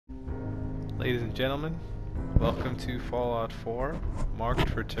Ladies and gentlemen, welcome to Fallout 4, marked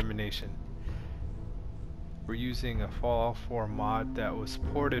for Termination. We're using a Fallout 4 mod that was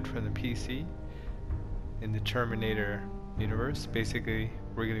ported from the PC in the Terminator universe. Basically,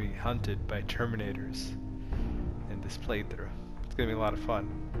 we're going to be hunted by Terminators in this playthrough. It's going to be a lot of fun.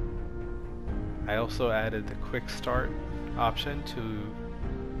 I also added the quick start option to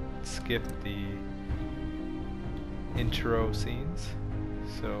skip the intro scenes,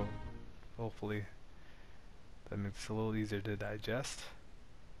 so hopefully that makes it a little easier to digest.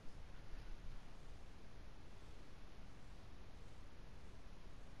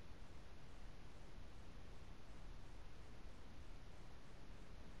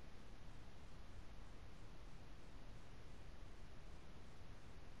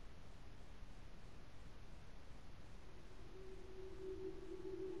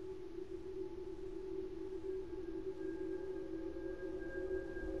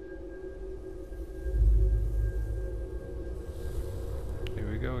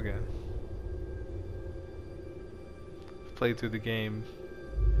 Go again. I've played through the game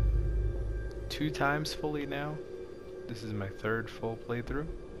 2 times fully now. This is my 3rd full playthrough.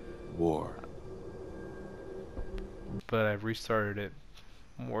 War. But I've restarted it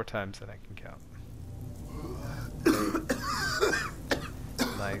more times than I can count.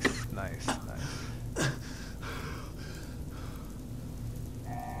 Nice, nice, nice.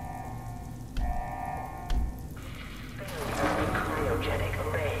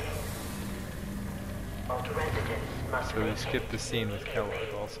 So we skipped the scene with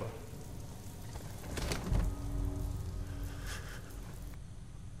Kellogg also.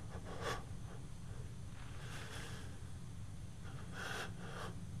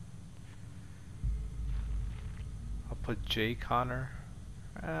 I'll put J. Connor.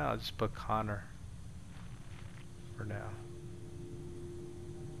 I'll just put Connor for now.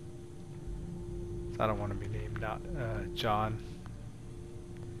 I don't want to be named not John.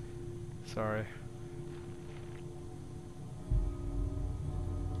 Sorry.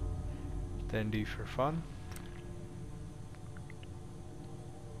 Thendi for fun.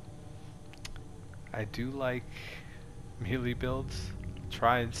 I do like melee builds.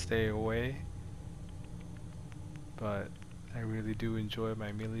 Try and stay away, but I really do enjoy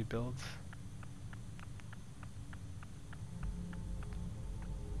my melee builds.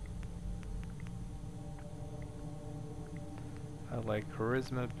 I like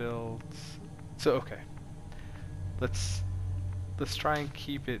charisma builds. So okay, let's try and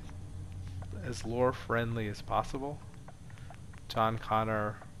keep it as lore friendly as possible. John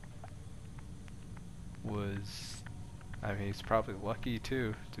Connor was, I mean, he's probably lucky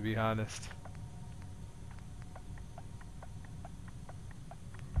too, to be honest.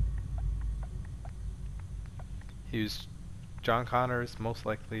 John Connor is most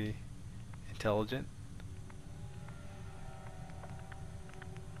likely intelligent,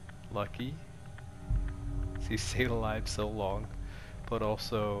 lucky, he stayed alive so long, but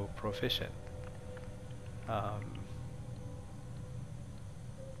also proficient.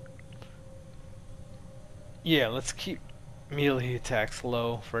 Yeah, let's keep melee attacks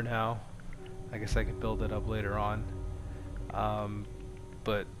low for now. I guess I could build it up later on.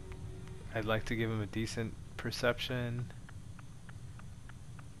 But I'd like to give him a decent perception,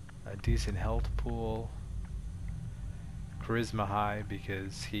 a decent health pool, charisma high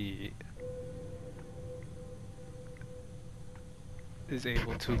because he is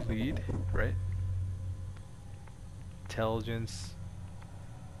able to lead, right? Intelligence,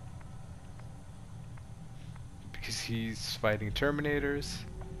 because he's fighting Terminators.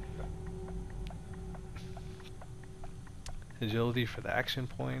 Agility for the action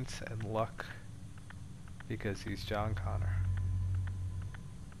points, and luck because he's John Connor.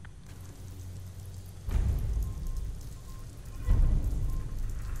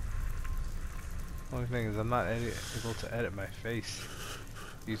 Only thing is I'm not able to edit my face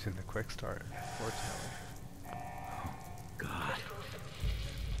using the quick start, unfortunately. God.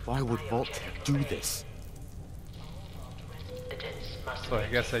 Why would Vault-Tec do this? So I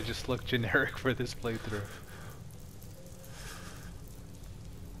guess I just look generic for this playthrough.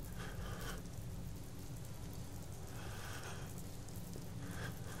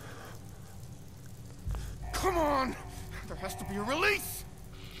 Come on! There has to be a release!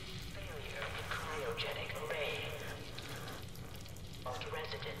 Failure of cryogenic array. Vault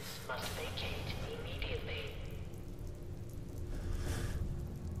residents must vacate immediately.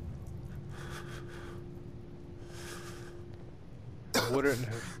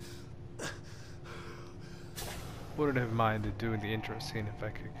 Wouldn't have minded doing the intro scene if I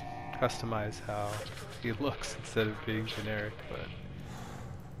could customize how he looks instead of being generic, but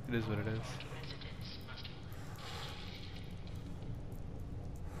It is what it is.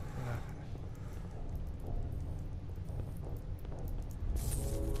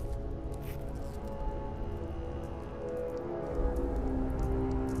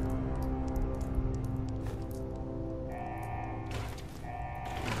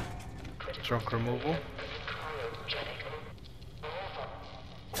 Trunk removal.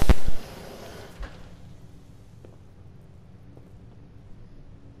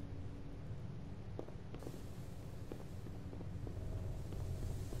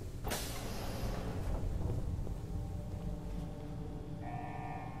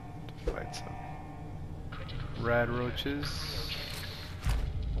 To fight some rad roaches.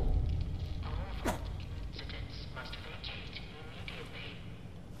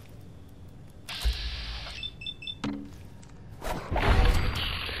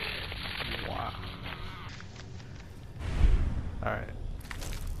 Alright.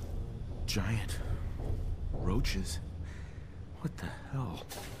 Giant roaches? What the hell?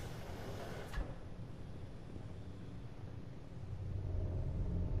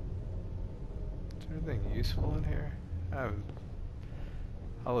 Is there anything useful in here?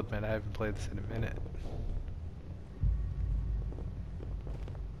 I'll admit I haven't played this in a minute.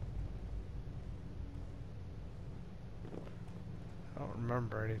 I don't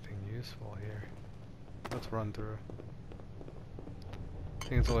remember anything useful here. Let's run through. I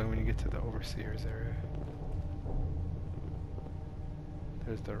think it's only when you get to the Overseer's area.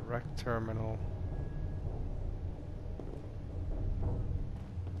 There's the wreck terminal.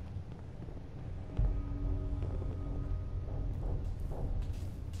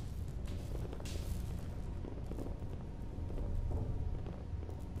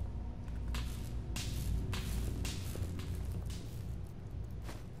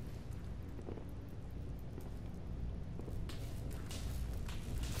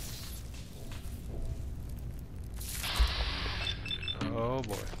 Oh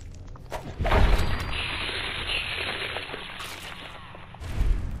boy.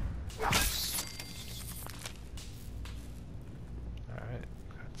 Alright,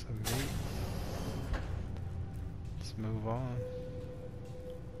 got some meat. Let's move on.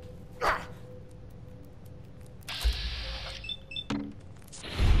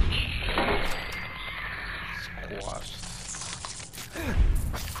 Squashed.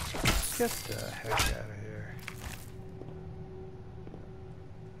 Get the heck out of here.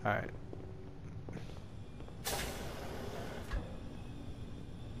 Alright.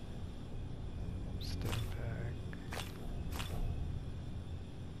 Stim pack.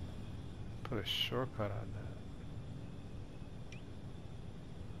 Put a shortcut on that.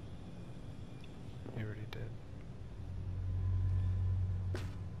 You already did.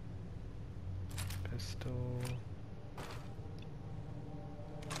 Pistol.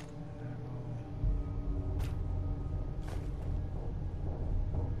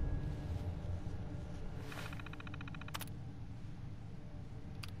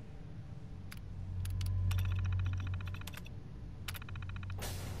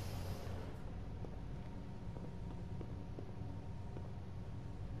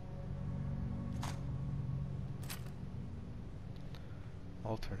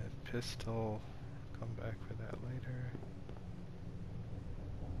 Alternate pistol. Come back for that later.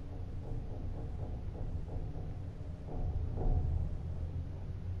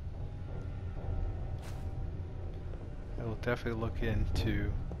 I will definitely look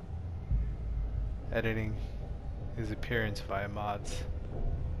into editing his appearance via mods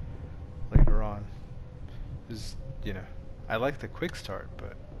later on. Just, you know, I like the quick start,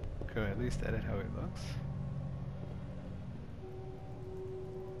 but can we at least edit how he looks?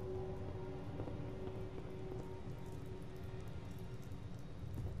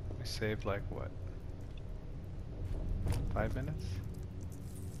 We saved like what? 5 minutes?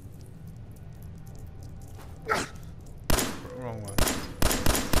 Wrong one.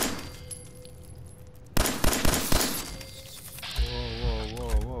 Whoa, whoa,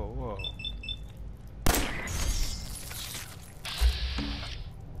 whoa, whoa, whoa.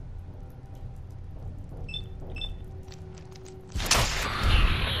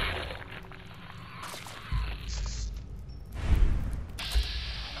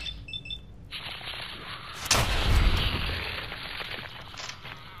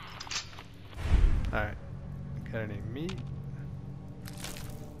 Alright, got any meat?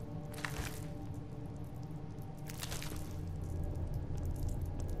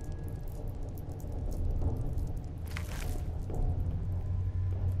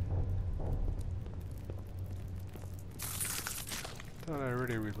 Thought I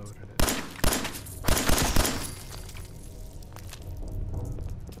already reloaded it.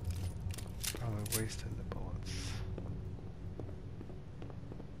 wasting the bullets.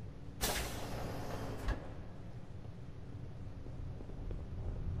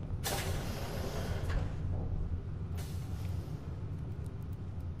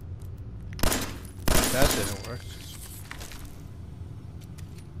 That didn't work.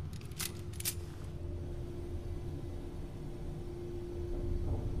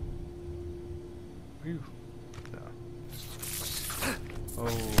 Whew. No. Oh.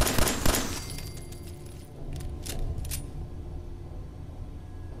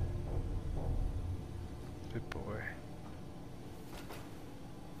 Good boy.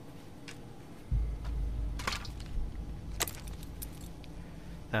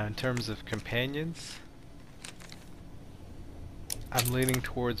 Now, in terms of companions, I'm leaning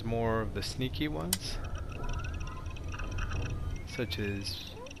towards more of the sneaky ones, such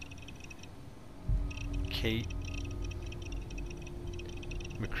as Kate,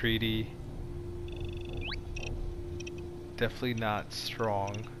 McCready. Definitely not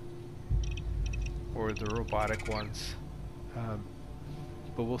Strong or the robotic ones,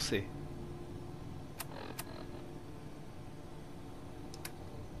 but we'll see.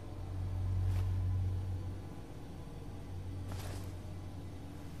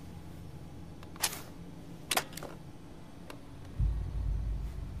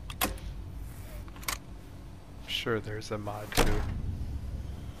 Sure, there's a mod too.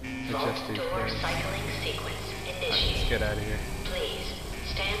 Adjust these Door things. cycling sequence Let's initiated. get out of here. Please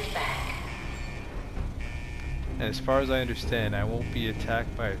stand back. And as far as I understand, I won't be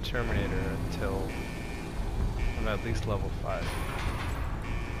attacked by a Terminator until I'm at least level 5.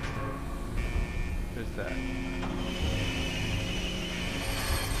 There's that. Anything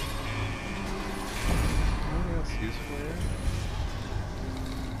else useful here?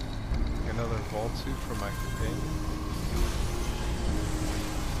 Another vault suit for my companion.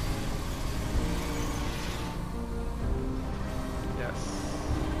 Yes.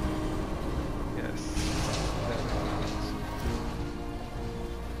 Yes. That makes sense.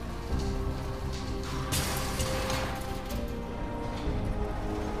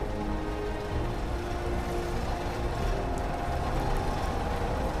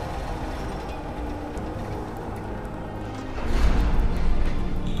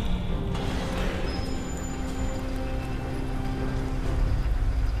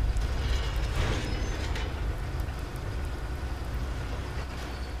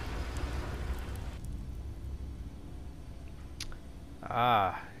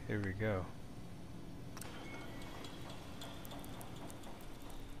 Ah, here we go.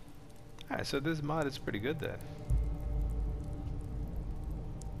 Alright, so this mod is pretty good then.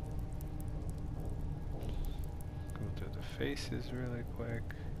 Go through the faces really quick.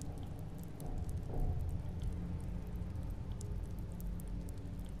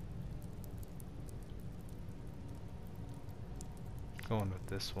 Going with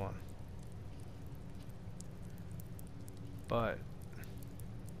this one. But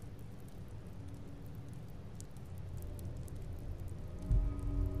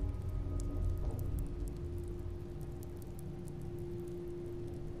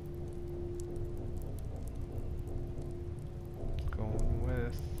going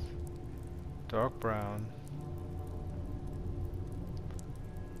with dark brown.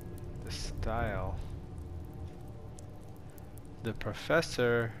 The style. The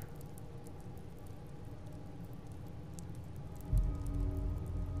professor.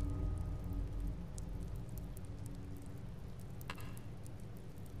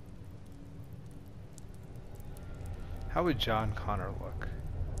 How would John Connor look?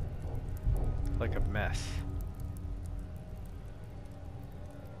 Like a mess.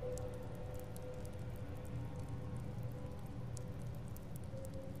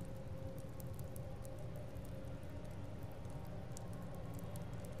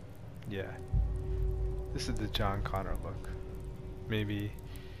 Yeah. This is the John Connor look. Maybe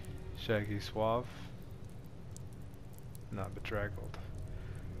shaggy suave. Not bedraggled.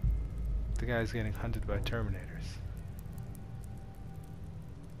 The guy's getting hunted by Terminators.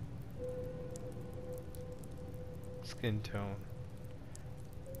 Skin tone.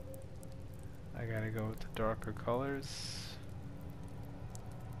 I gotta go with the darker colors.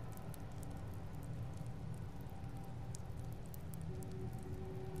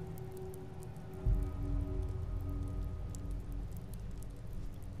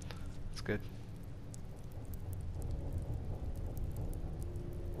 It's good.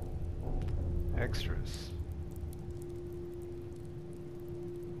 Extras.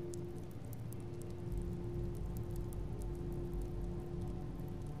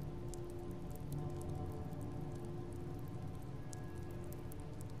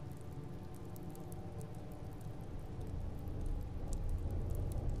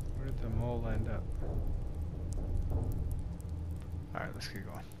 we'll end up. Alright, let's keep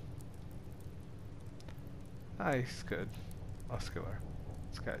going. Nice, good. Muscular.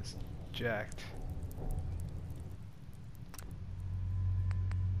 This guy's jacked.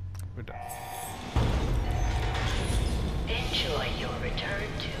 We're done. Enjoy your return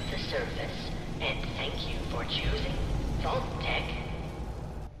to the surface, and thank you for choosing Vault Tech.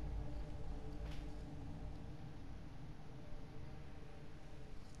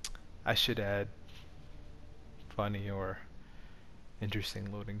 I should add funny or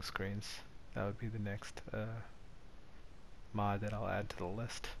interesting loading screens. That would be the next mod that I'll add to the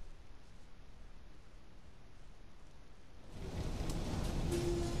list.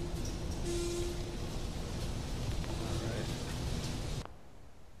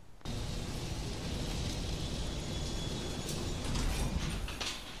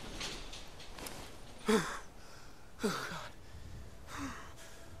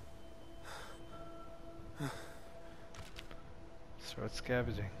 Start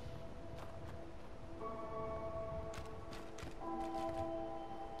scavenging.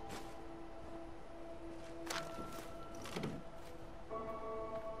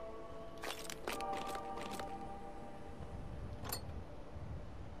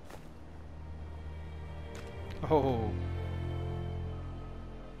 Oh.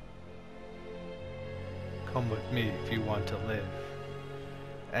 Come with me if you want to live.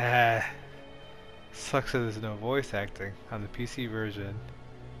 Sucks that there's no voice acting on the PC version.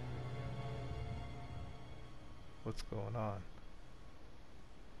 What's going on?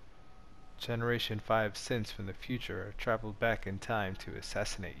 Generation 5 synths from the future have traveled back in time to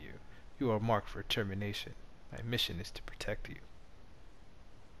assassinate you. You are marked for termination. My mission is to protect you.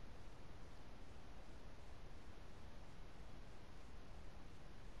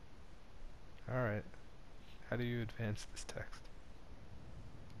 Alright. How do you advance this text?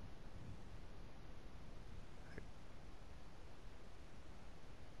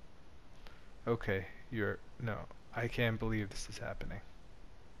 Okay, no, I can't believe this is happening.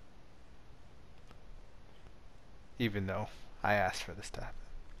 Even though I asked for this to happen.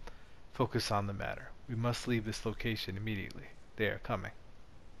 Focus on the matter. We must leave this location immediately. They are coming.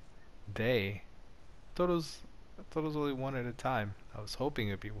 They? I thought it was only one at a time. I was hoping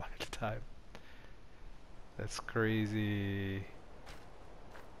it'd be one at a time. That's crazy.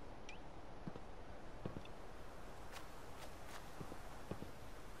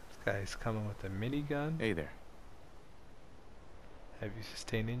 This guy's coming with a minigun. Hey there. Have you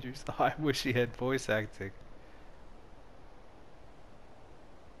sustained injuries? Oh, I wish he had voice acting.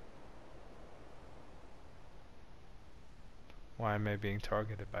 Why am I being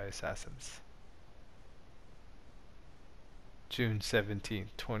targeted by assassins? June 17th,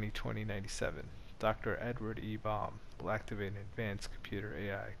 2020, 97. Dr. Edward E. Baum will activate an advanced computer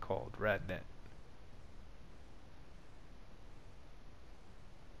AI called RadNet.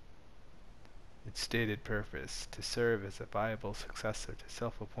 Its stated purpose, to serve as a viable successor to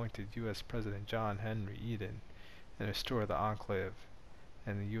self-appointed U.S. President John Henry Eden and restore the enclave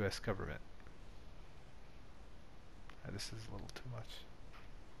and the U.S. government. This is a little too much.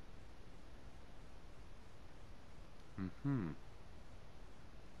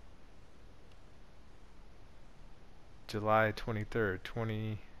 July 23rd,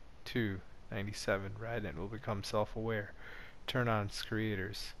 2297, RadNet will become self-aware, turn on its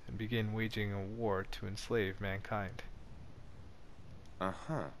creators, and begin waging a war to enslave mankind.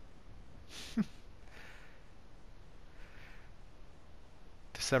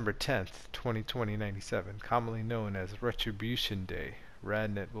 December 10th, 2020, 97, commonly known as Retribution Day,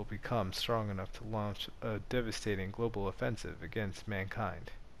 RadNet will become strong enough to launch a devastating global offensive against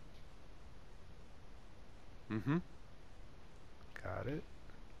mankind. Got it.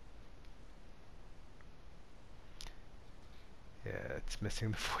 Yeah, it's missing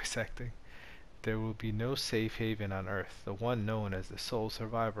the voice acting. There will be no safe haven on Earth, the one known as the sole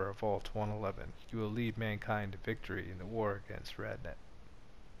survivor of Vault 111. You will lead mankind to victory in the war against RadNet.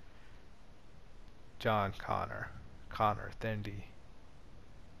 John Connor Thendi.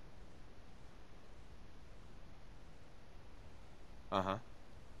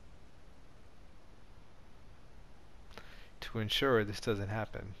 To ensure this doesn't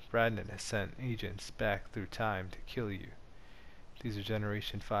happen, RadNet has sent agents back through time to kill you. These are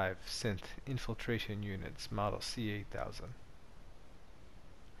Generation 5 synth infiltration units, model C8000.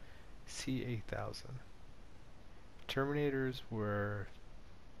 C8000. Terminators were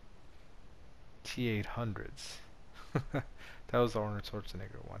T800s. That was the Arnold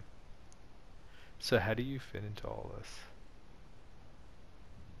Schwarzenegger one. So how do you fit into all this?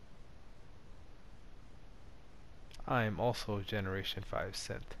 I am also a Generation 5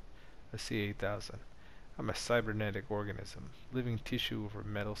 synth. a C-8000. I'm a cybernetic organism, living tissue over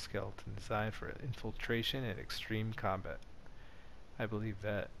metal skeleton designed for infiltration and extreme combat. I believe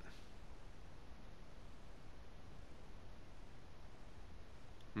that.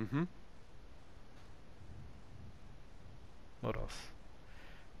 Mm-hmm. What else?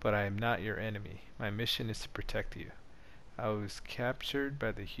 But I am not your enemy. My mission is to protect you. I was captured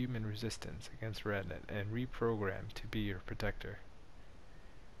by the human resistance against Rednet and reprogrammed to be your protector.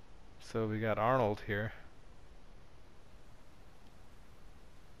 So we got Arnold here.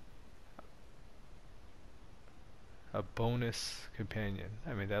 A bonus companion.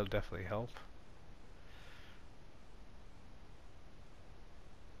 I mean, that'll definitely help.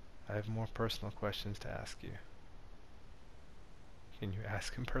 I have more personal questions to ask you. Can you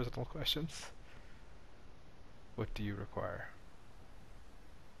ask him personal questions? What do you require?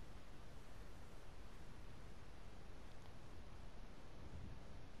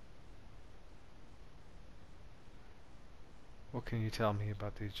 What can you tell me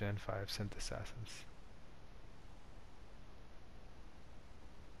about these Gen 5 synth assassins?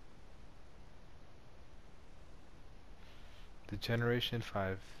 The Generation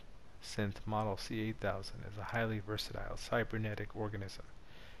 5 synth model C-8000 is a highly versatile cybernetic organism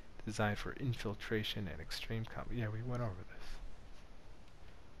designed for infiltration and extreme combat. Yeah, we went over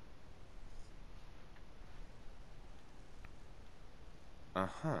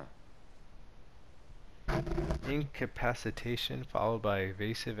this. Incapacitation followed by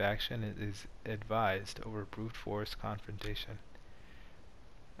evasive action is advised over brute force confrontation.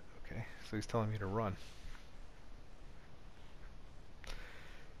 Okay, so he's telling me to run.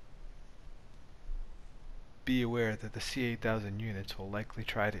 Be aware that the C-8000 units will likely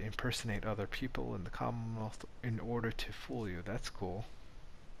try to impersonate other people in the Commonwealth in order to fool you. That's cool.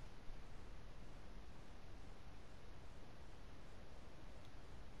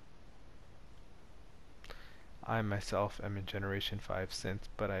 I myself am a Generation 5 synth,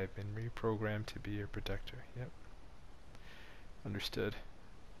 but I have been reprogrammed to be your protector. Yep. Understood.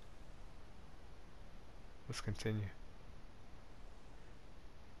 Let's continue.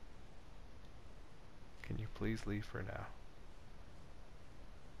 Can you please leave for now?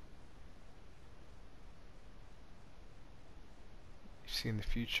 You've seen the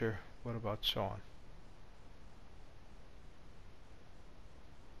future. What about Sean?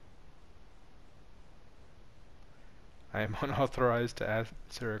 I am unauthorized to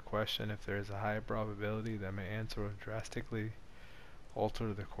answer a question if there is a high probability that my answer will drastically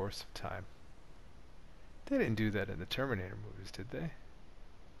alter the course of time. They didn't do that in the Terminator movies, did they?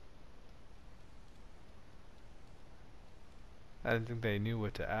 I didn't think they knew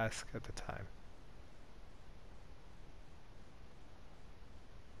what to ask at the time.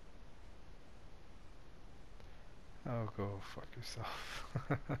 Oh, go fuck yourself.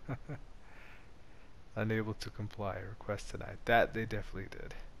 Unable to comply. Request denied. That they definitely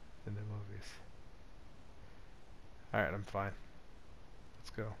did in the movies. Alright, I'm fine. Let's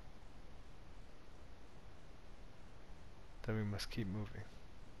go. Then we must keep moving.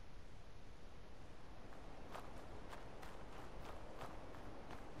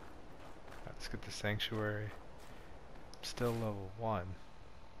 Alright, let's get the sanctuary. Still level 1.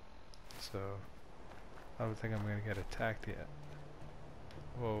 So I don't think I'm gonna get attacked yet.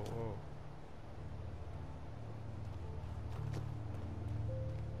 Whoa, whoa.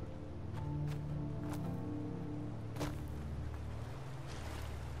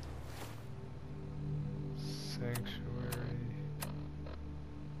 Sanctuary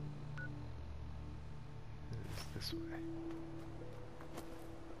is this way.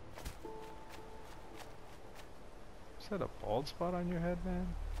 Is that a bald spot on your head,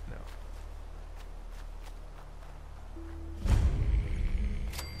 man? No.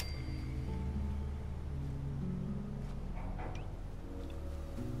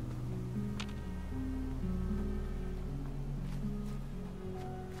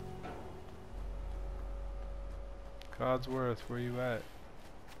 Codsworth, where you at?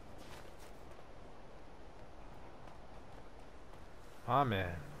 Ah,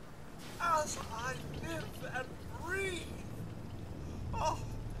 man. As I live and breathe. Oh,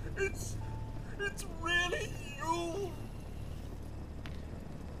 it's really you.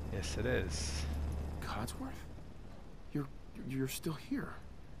 Yes, it is. Codsworth? You're still here.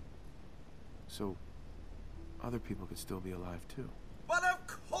 So, other people could still be alive too. But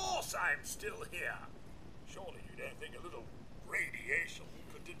of course I'm still here. Surely you don't think a little radiation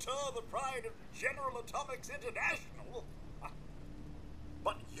could deter the pride of General Atomics International?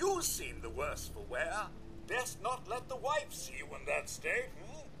 But you seem the worse for wear. Best not let the wife see you in that state,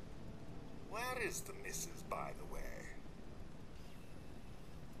 hmm? Where is the missus, by the way?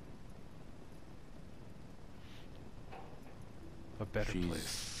 a better She's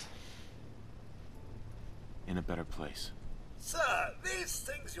place. in a better place. Sir, these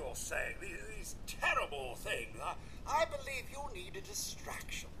things you're saying, these terrible things, I believe you need a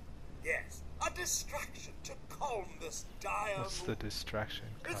distraction. Yes, a distraction to calm this dire What's the mood. distraction,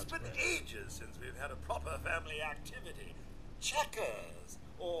 It's been Codsworth? ages since we've had a proper family activity. Checkers,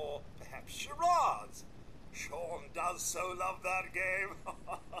 or perhaps charades. Sean does so love that game.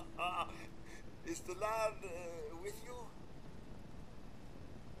 Is the lad with you?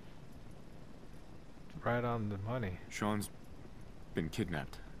 Right on the money. Sean's been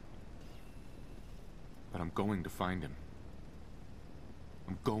kidnapped. But I'm going to find him.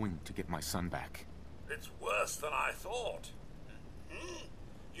 I'm going to get my son back. It's worse than I thought.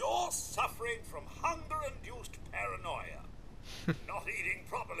 You're suffering from hunger-induced paranoia. Not eating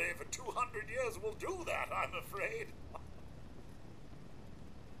properly for 200 years will do that, I'm afraid.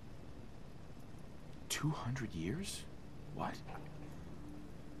 200 years? What?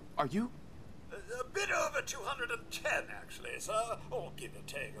 Are you? A bit over 210, actually, sir. Or give or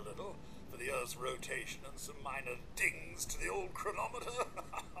take a little, for the Earth's rotation and some minor dings to the old chronometer.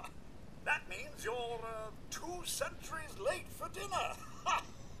 That means you're 2 centuries late for dinner.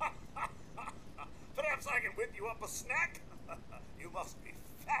 Perhaps I can whip you up a snack? You must be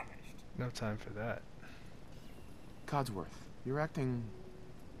famished. No time for that. Codsworth, you're acting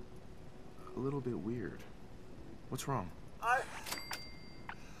a little bit weird. What's wrong?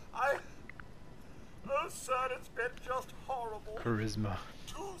 Oh, sir, it's been just horrible. Charisma.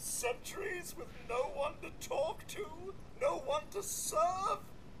 2 centuries with no one to talk to, no one to serve.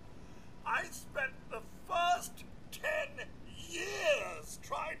 I spent the first 10 years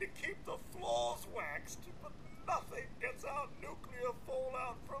trying to keep the floors waxed, but nothing gets out nuclear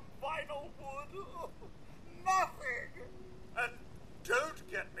fallout from vinyl wood. Nothing. And don't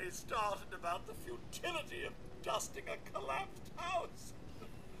get me started about the futility of dusting a collapsed house.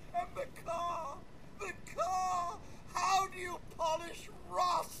 And the car. How do you polish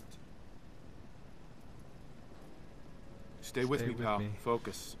rust? Stay with Stay me, with pal. me.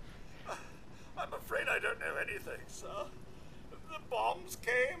 Focus. I'm afraid I don't know anything, sir. The bombs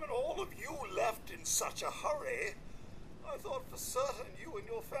came and all of you left in such a hurry. I thought for certain you and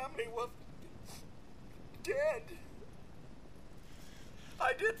your family were dead.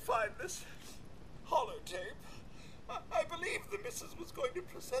 I did find this holotape. I believe the missus was going to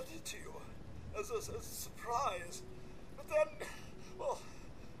present it to you as a surprise. But then, well,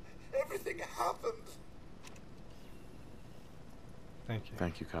 everything happened. Thank you.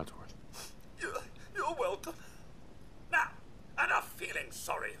 Thank you, Codsworth. You're welcome. Now, enough feeling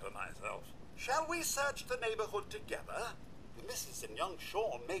sorry for myself. Shall we search the neighborhood together? The missus and young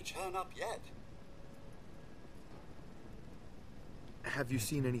Sean may turn up yet. Have you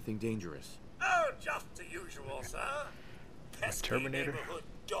seen anything dangerous? Oh, just the usual, sir. Pesky Terminator? neighborhood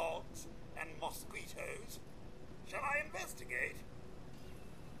dogs and mosquitoes. Shall I investigate?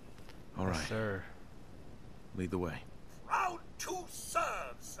 All Yes, right. sir. Lead the way. Proud to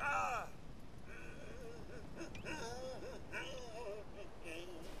serve, sir.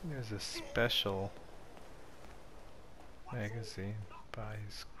 There's a special magazine by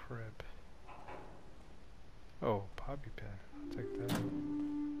his crib. Oh, bobby pin. I'll take that.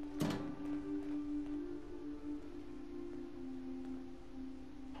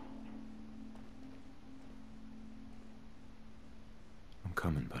 I'm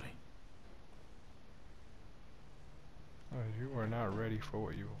coming, buddy. Oh, you are not ready for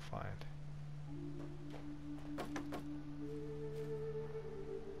what you will find.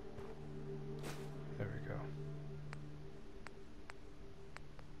 There we go.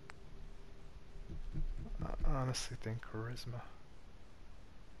 I honestly think charisma.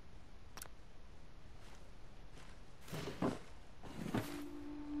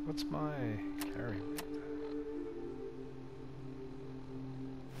 What's my carry weight?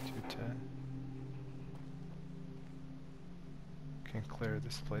 210. Can clear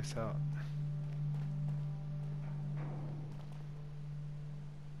this place out.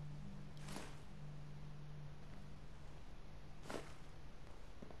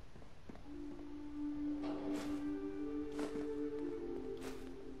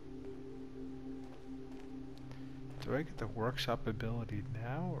 Do I get the workshop ability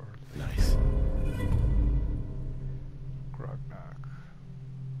now or later? Nice. Grognock.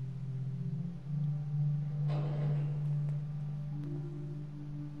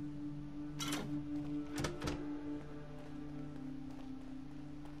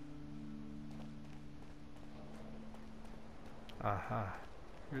 Aha.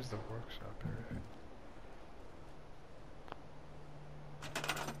 Here's the workshop area.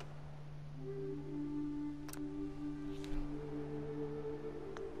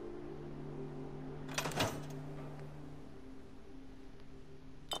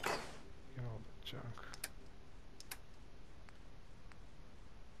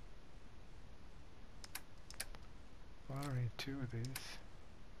 don't need two of these.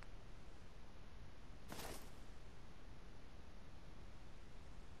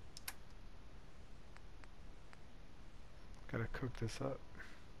 Gotta cook this up.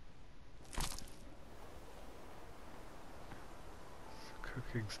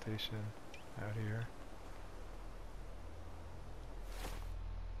 Cooking station out here.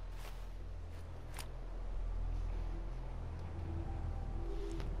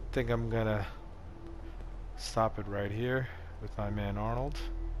 Think I'm gonna stop it right here with my man Arnold.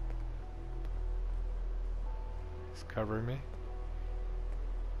 He's covering me.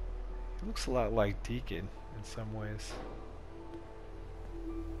 He looks a lot like Deacon in some ways.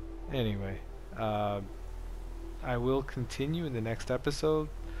 Anyway, I will continue in the next episode,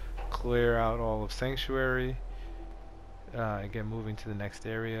 clear out all of Sanctuary, again moving to the next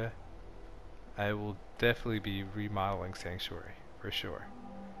area. I will definitely be remodeling Sanctuary, for sure.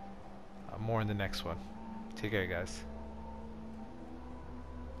 More in the next one. Take care, guys.